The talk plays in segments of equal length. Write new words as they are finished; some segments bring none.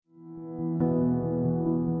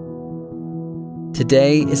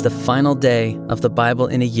Today is the final day of the Bible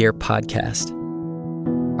in a Year podcast.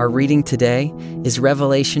 Our reading today is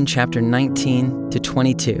Revelation chapter 19 to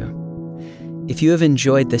 22. If you have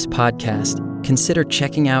enjoyed this podcast, consider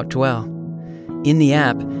checking out Dwell. In the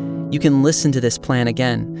app, you can listen to this plan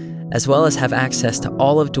again, as well as have access to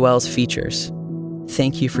all of Dwell's features.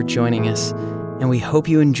 Thank you for joining us, and we hope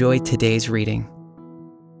you enjoy today's reading.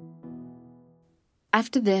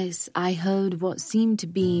 After this, I heard what seemed to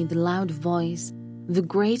be the loud voice of a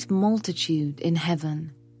great multitude in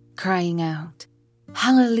heaven, crying out,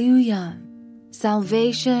 "Hallelujah!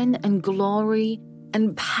 Salvation and glory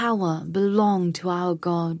and power belong to our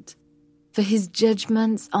God. For his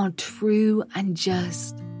judgments are true and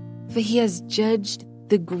just. For he has judged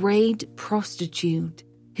the great prostitute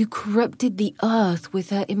who corrupted the earth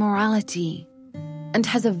with her immorality, and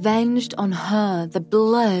has avenged on her the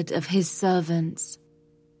blood of his servants."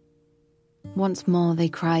 Once more they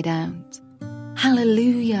cried out,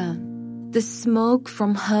 "Hallelujah! The smoke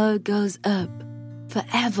from her goes up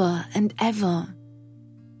forever and ever."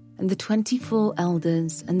 And the 24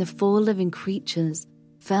 elders and the 4 living creatures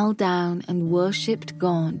fell down and worshipped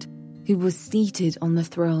God, who was seated on the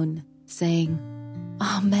throne, saying,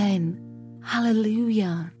 "Amen,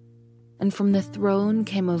 Hallelujah." And from the throne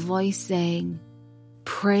came a voice saying,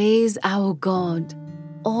 "Praise our God,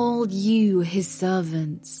 all you his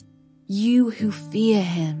servants, you who fear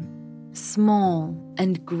him, small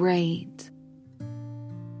and great."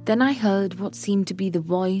 Then I heard what seemed to be the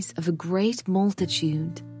voice of a great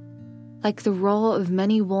multitude, like the roar of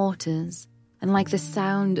many waters, and like the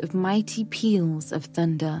sound of mighty peals of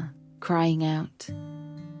thunder, crying out,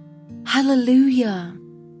 "Hallelujah!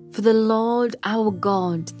 For the Lord our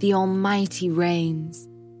God, the Almighty, reigns.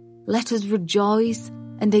 Let us rejoice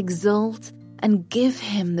and exult and give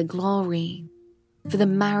him the glory. For the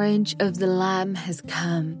marriage of the Lamb has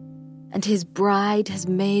come, and his bride has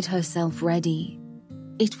made herself ready.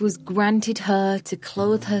 It was granted her to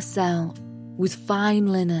clothe herself with fine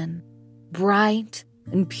linen, bright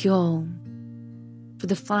and pure. For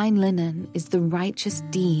the fine linen is the righteous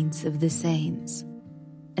deeds of the saints."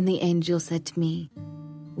 And the angel said to me,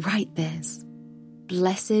 "Write this: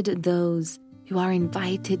 Blessed are those who are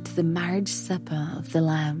invited to the marriage supper of the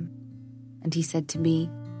Lamb." And he said to me,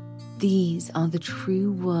 "These are the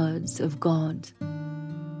true words of God."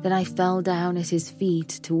 Then I fell down at his feet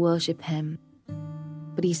to worship him.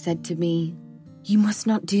 But he said to me, "You must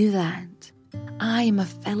not do that. I am a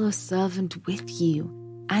fellow servant with you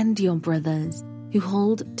and your brothers who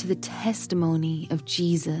hold to the testimony of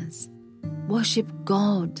Jesus. Worship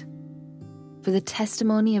God. For the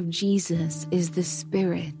testimony of Jesus is the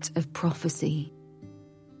spirit of prophecy."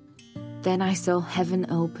 Then I saw heaven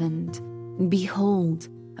opened, and behold,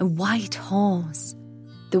 a white horse.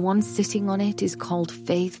 The one sitting on it is called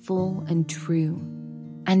Faithful and True,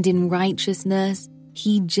 and in righteousness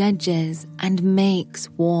he judges and makes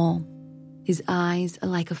war. His eyes are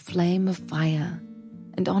like a flame of fire,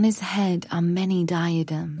 and on his head are many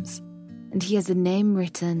diadems, and he has a name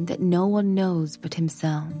written that no one knows but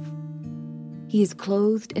himself. He is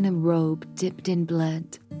clothed in a robe dipped in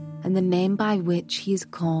blood, and the name by which he is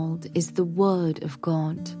called is the Word of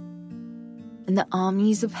God. And the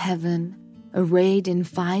armies of heaven, arrayed in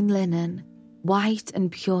fine linen, white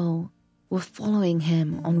and pure, were following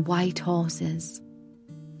him on white horses.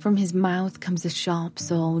 From his mouth comes a sharp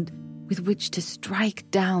sword with which to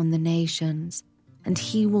strike down the nations, and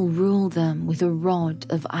he will rule them with a rod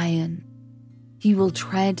of iron. He will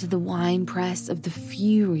tread the winepress of the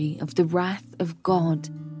fury of the wrath of God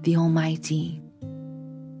the Almighty.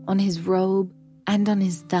 On his robe and on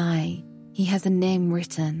his thigh he has a name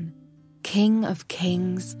written, King of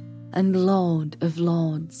Kings and Lord of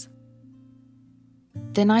Lords.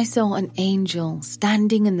 Then I saw an angel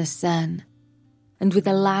standing in the sun, and with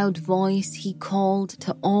a loud voice he called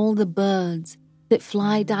to all the birds that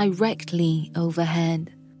fly directly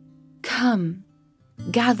overhead, "Come,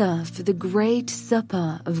 gather for the great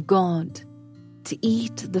supper of God, to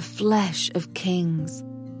eat the flesh of kings,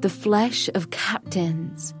 the flesh of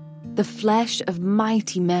captains, the flesh of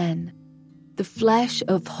mighty men, the flesh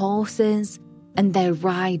of horses and their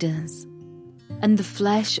riders, and the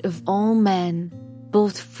flesh of all men,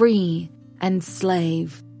 both free and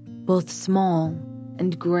slave, both small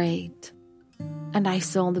and great." And I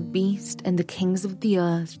saw the beast and the kings of the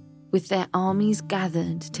earth with their armies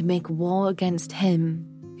gathered to make war against him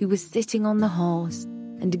who was sitting on the horse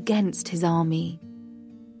and against his army.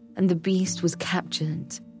 And the beast was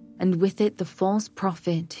captured, and with it the false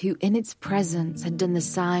prophet who in its presence had done the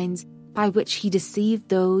signs by which he deceived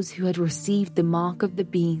those who had received the mark of the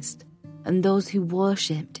beast and those who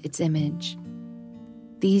worshipped its image.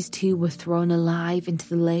 these two were thrown alive into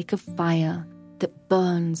the lake of fire that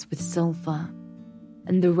burns with sulfur.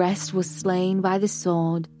 And the rest was slain by the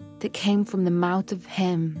sword that came from the mouth of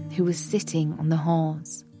him who was sitting on the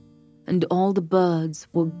horse. And all the birds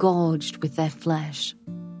were gorged with their flesh.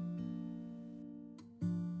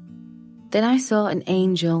 Then I saw an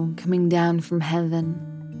angel coming down from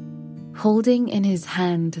heaven, holding in his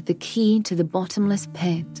hand the key to the bottomless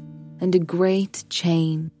pit and a great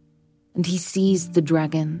chain. And he seized the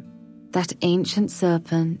dragon, that ancient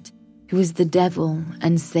serpent, who is the devil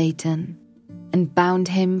and Satan, and bound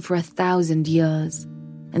him for 1,000 years,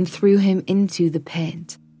 and threw him into the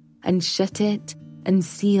pit, and shut it and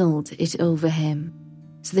sealed it over him,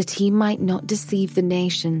 so that he might not deceive the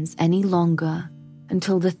nations any longer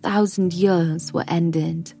until the 1,000 years were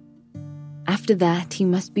ended. After that he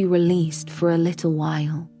must be released for a little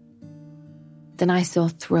while. Then I saw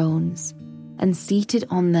thrones, and seated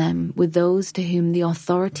on them were those to whom the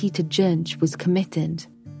authority to judge was committed.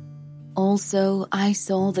 Also I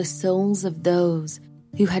saw the souls of those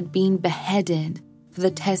who had been beheaded for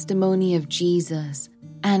the testimony of Jesus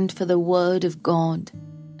and for the word of God,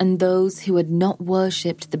 and those who had not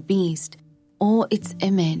worshipped the beast or its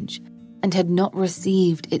image, and had not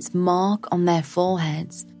received its mark on their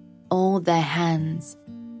foreheads or their hands.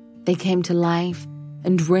 They came to life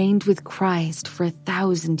and reigned with Christ for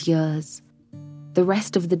 1,000 years. The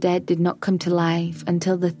rest of the dead did not come to life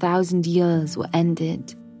until the 1,000 years were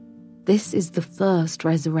ended. This is the first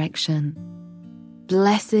resurrection.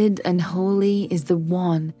 Blessed and holy is the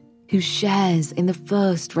one who shares in the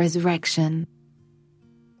first resurrection.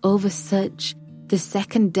 Over such, the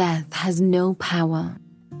second death has no power,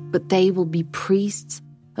 but they will be priests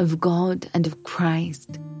of God and of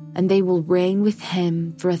Christ, and they will reign with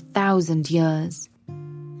him for 1,000 years.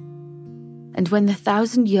 And when the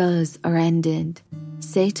 1,000 years are ended,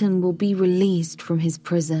 Satan will be released from his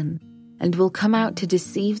prison, and will come out to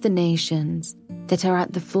deceive the nations that are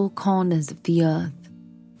at the four corners of the earth,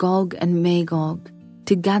 Gog and Magog,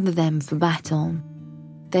 to gather them for battle.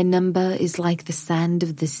 Their number is like the sand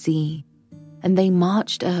of the sea. And they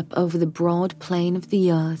marched up over the broad plain of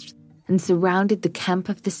the earth and surrounded the camp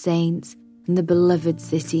of the saints and the beloved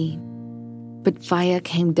city. But fire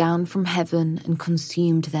came down from heaven and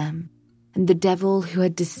consumed them, and the devil who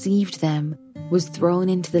had deceived them was thrown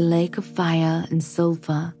into the lake of fire and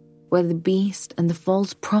sulfur, where the beast and the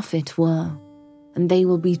false prophet were, and they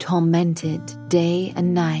will be tormented day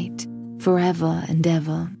and night forever and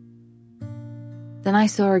ever. Then I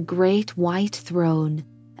saw a great white throne,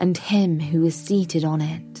 and him who was seated on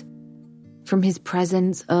it. From his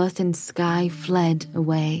presence earth and sky fled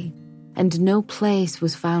away, and no place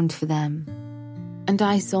was found for them. And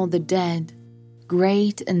I saw the dead,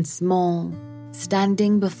 great and small,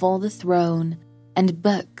 standing before the throne, and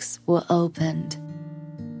books were opened.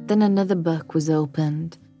 Then another book was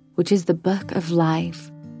opened, which is the book of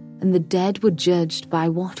life, and the dead were judged by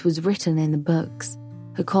what was written in the books,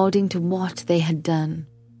 according to what they had done.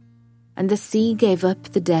 And the sea gave up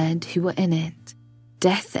the dead who were in it.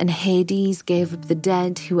 Death and Hades gave up the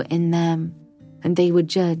dead who were in them, and they were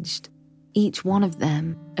judged, each one of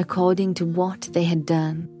them, according to what they had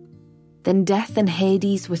done. Then death and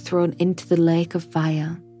Hades were thrown into the lake of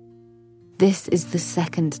fire. This is the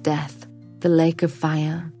second death, the lake of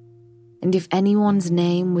fire. And if anyone's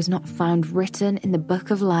name was not found written in the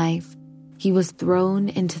book of life, he was thrown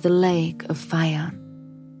into the lake of fire.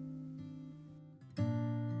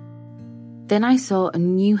 Then I saw a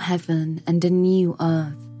new heaven and a new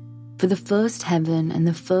earth, for the first heaven and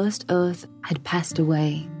the first earth had passed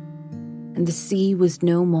away, and the sea was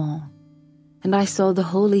no more. And I saw the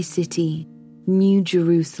holy city, New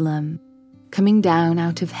Jerusalem, coming down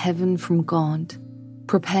out of heaven from God,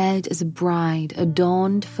 prepared as a bride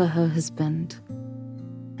adorned for her husband.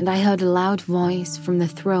 And I heard a loud voice from the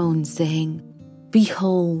throne saying,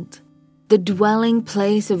 "Behold, the dwelling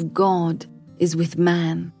place of God is with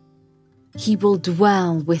man. He will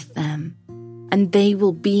dwell with them, and they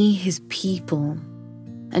will be his people,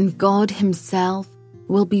 and God himself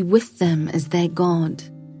will be with them as their God.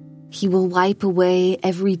 He will wipe away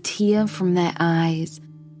every tear from their eyes,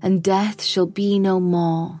 and death shall be no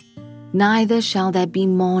more. Neither shall there be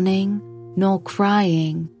mourning, nor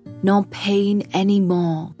crying, nor pain any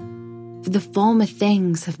more, for the former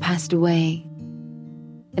things have passed away."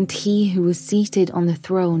 And he who was seated on the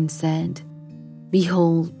throne said,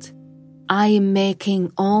 "Behold, I am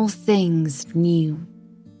making all things new."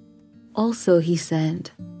 Also he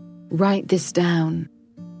said, "Write this down,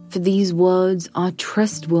 for these words are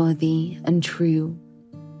trustworthy and true."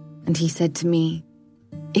 And he said to me,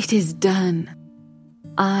 "It is done.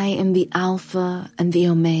 I am the Alpha and the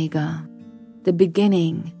Omega, the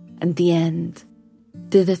beginning and the end.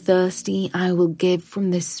 To the thirsty I will give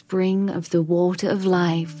from the spring of the water of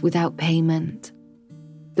life without payment.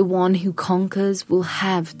 The one who conquers will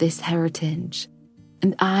have this heritage,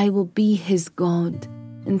 and I will be his God,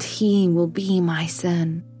 and he will be my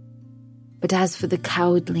son. But as for the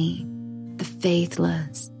cowardly, the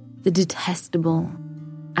faithless, the detestable,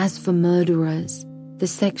 as for murderers, the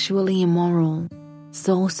sexually immoral,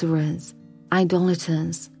 sorcerers,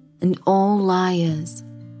 idolaters, and all liars,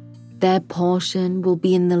 their portion will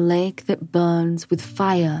be in the lake that burns with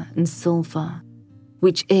fire and sulfur,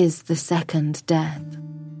 which is the second death.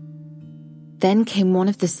 Then came one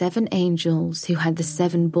of the 7 angels who had the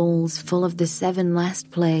 7 bowls full of the 7 last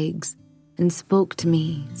plagues, and spoke to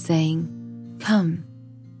me, saying, "Come,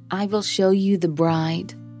 I will show you the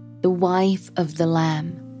bride, the wife of the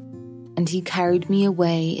Lamb." And he carried me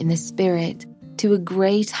away in the Spirit to a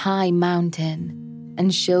great high mountain,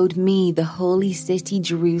 and showed me the holy city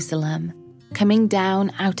Jerusalem, coming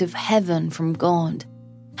down out of heaven from God,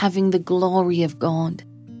 having the glory of God,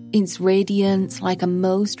 its radiance like a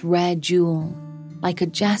most rare jewel, like a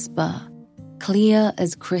jasper, clear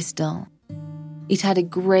as crystal. It had a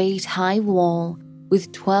great high wall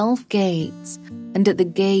with 12 gates, and at the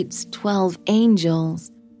gates 12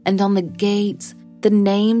 angels, and on the gates the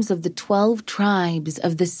names of the 12 tribes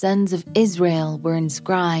of the sons of Israel were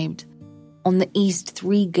inscribed. On the east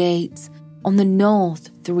 3 gates, on the north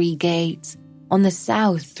 3 gates, on the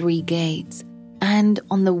south 3 gates, and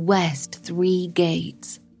on the west 3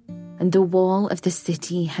 gates. And the wall of the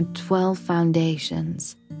city had 12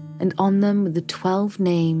 foundations, and on them were the 12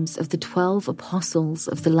 names of the 12 apostles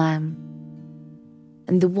of the Lamb.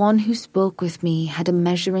 And the one who spoke with me had a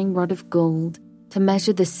measuring rod of gold to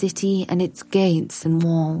measure the city and its gates and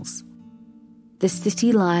walls. The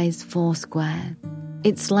city lies 4 square,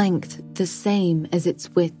 its length the same as its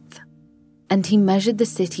width. And he measured the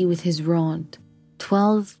city with his rod,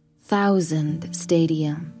 12,000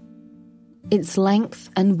 stadia. Its length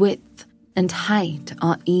and width and height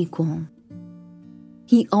are equal.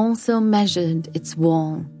 He also measured its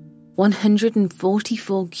wall,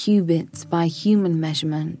 144 cubits by human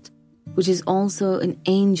measurement, which is also an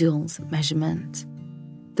angel's measurement.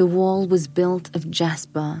 The wall was built of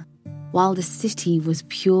jasper, while the city was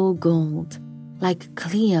pure gold, like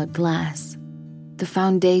clear glass. The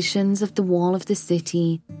foundations of the wall of the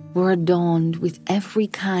city were adorned with every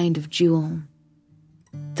kind of jewel.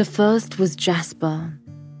 The first was jasper,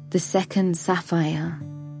 the second sapphire,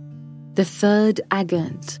 the third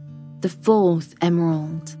agate, the fourth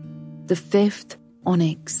emerald, the fifth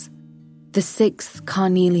onyx, the 6th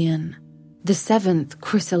carnelian, the 7th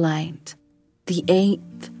chrysolite, the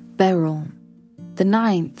 8th beryl, the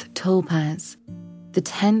 9th topaz, the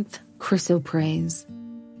 10th chrysoprase,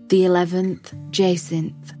 the 11th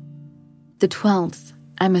jacinth, the 12th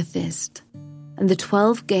amethyst, and the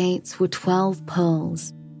 12 gates were 12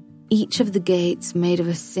 pearls, each of the gates made of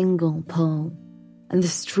a single pearl, and the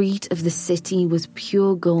street of the city was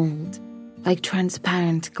pure gold, like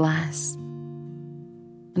transparent glass.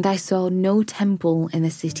 And I saw no temple in the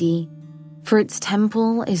city, for its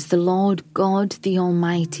temple is the Lord God the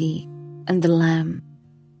Almighty and the Lamb,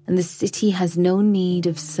 and the city has no need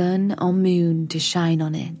of sun or moon to shine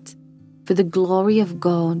on it, for the glory of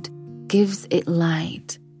God gives it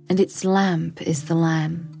light, and its lamp is the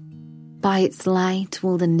Lamb. By its light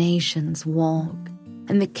will the nations walk,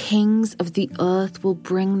 and the kings of the earth will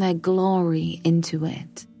bring their glory into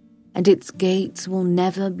it, and its gates will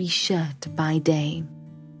never be shut by day,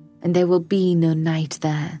 and there will be no night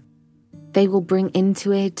there. They will bring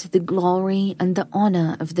into it the glory and the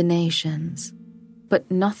honor of the nations, but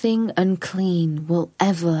nothing unclean will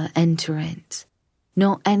ever enter it,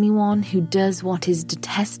 nor anyone who does what is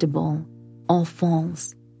detestable or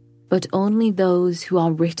false, but only those who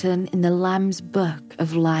are written in the Lamb's book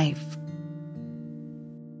of life.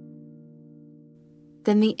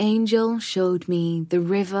 Then the angel showed me the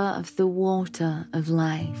river of the water of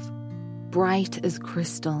life, bright as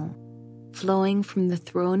crystal, flowing from the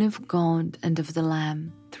throne of God and of the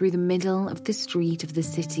Lamb through the middle of the street of the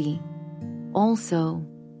city. Also,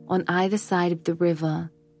 on either side of the river,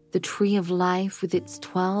 the tree of life with its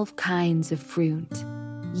 12 kinds of fruit,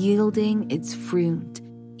 yielding its fruit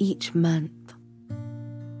each month.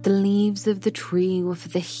 The leaves of the tree were for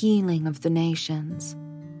the healing of the nations.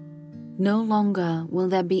 No longer will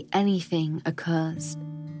there be anything accursed,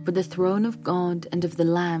 but the throne of God and of the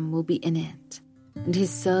Lamb will be in it, and his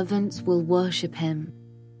servants will worship him.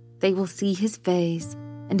 They will see his face,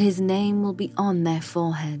 and his name will be on their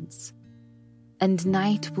foreheads. And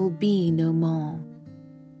night will be no more.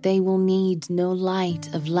 They will need no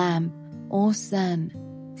light of lamp or sun,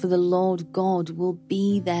 for the Lord God will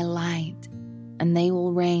be their light, and they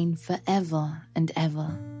will reign forever and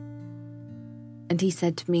ever. And he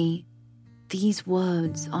said to me, "These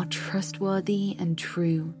words are trustworthy and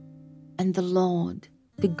true, and the Lord,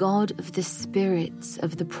 the God of the spirits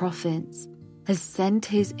of the prophets, has sent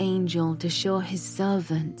his angel to show his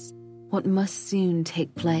servants what must soon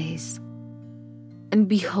take place. And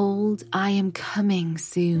behold, I am coming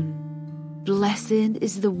soon. Blessed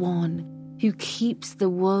is the one who keeps the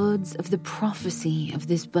words of the prophecy of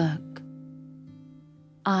this book."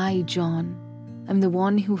 I, John, am the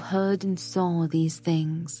one who heard and saw these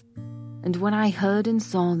things. And when I heard and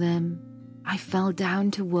saw them, I fell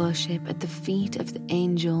down to worship at the feet of the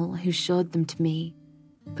angel who showed them to me.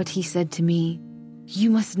 But he said to me, "You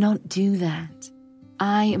must not do that.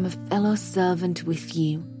 I am a fellow servant with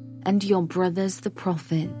you and your brothers the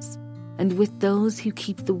prophets, and with those who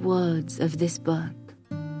keep the words of this book.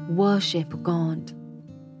 Worship God."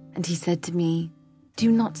 And he said to me,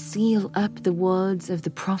 "Do not seal up the words of the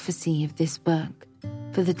prophecy of this book,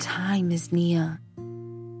 for the time is near.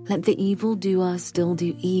 Let the evildoer still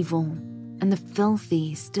do evil, and the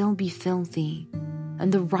filthy still be filthy,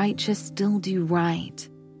 and the righteous still do right,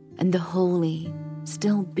 and the holy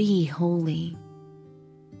still be holy.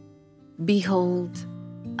 Behold,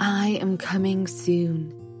 I am coming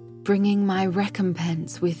soon, bringing my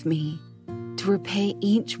recompense with me, to repay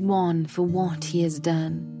each one for what he has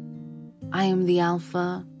done. I am the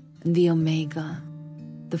Alpha and the Omega,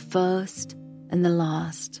 the first and the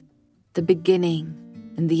last, the beginning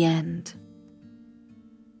and the end.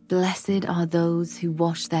 Blessed are those who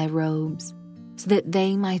wash their robes, so that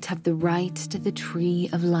they might have the right to the tree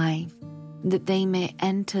of life, and that they may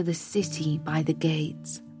enter the city by the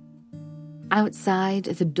gates. Outside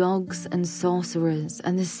are the dogs and sorcerers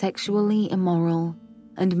and the sexually immoral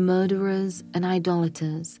and murderers and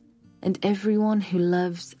idolaters, and everyone who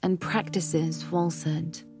loves and practices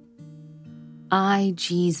falsehood. I,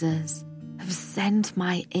 Jesus, have sent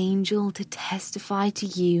my angel to testify to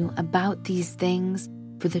you about these things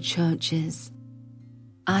for the churches.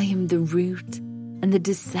 I am the root and the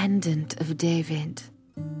descendant of David,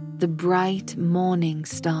 the bright morning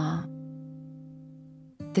star.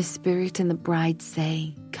 The Spirit and the bride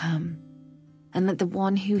say, "Come." And let the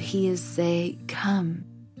one who hears say, "Come."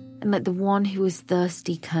 And let the one who is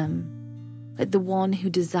thirsty come. Let the one who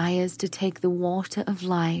desires to take the water of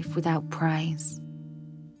life without price.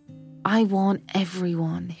 I warn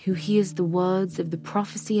everyone who hears the words of the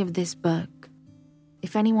prophecy of this book.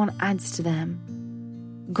 If anyone adds to them,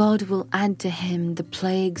 God will add to him the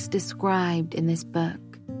plagues described in this book.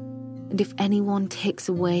 And if anyone takes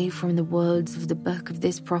away from the words of the book of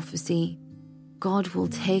this prophecy, God will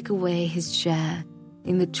take away his share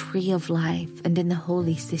in the tree of life and in the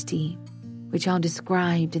holy city, which are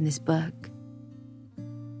described in this book.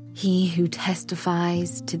 He who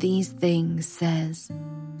testifies to these things says,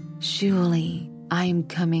 "Surely I am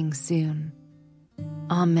coming soon."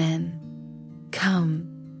 Amen. Come,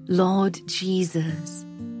 Lord Jesus.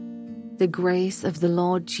 The grace of the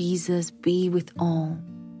Lord Jesus be with all.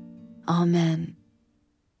 Amen.